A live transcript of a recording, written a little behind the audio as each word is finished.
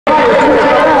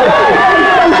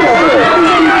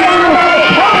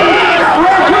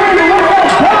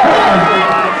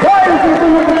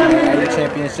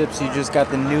championships. You just got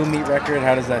the new meet record.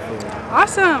 How does that feel?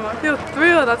 Awesome. I feel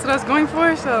thrilled. That's what I was going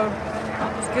for, so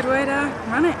it's a good way to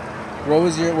run it. What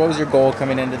was your goal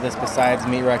coming into this besides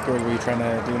meet record? Were you trying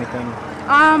to do anything?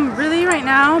 Really right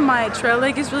now my trail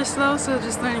leg is really slow, so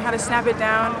just learning how to snap it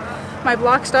down. My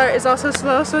block start is also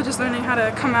slow, so just learning how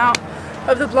to come out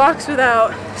of the blocks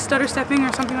without stutter stepping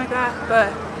or something like that.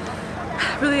 But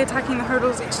really attacking the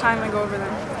hurdles each time I go over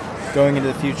them. Going into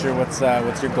the future, what's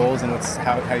your goals and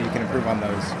how you can improve on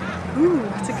those? Ooh,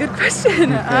 that's a good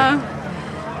question.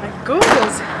 My goals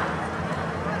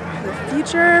for the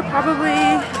future,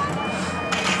 probably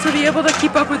to be able to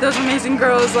keep up with those amazing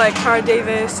girls like Tara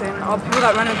Davis and all the people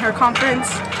that run in her conference.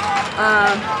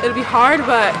 It'll be hard,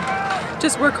 but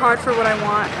just work hard for what I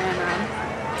want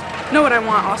and know what I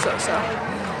want also. So,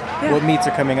 yeah. What meets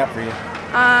are coming up for you?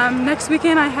 Next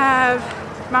weekend I have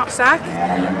Mount Sac,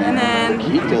 and then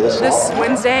this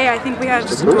Wednesday I think we have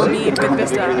just a meet with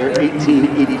Vista.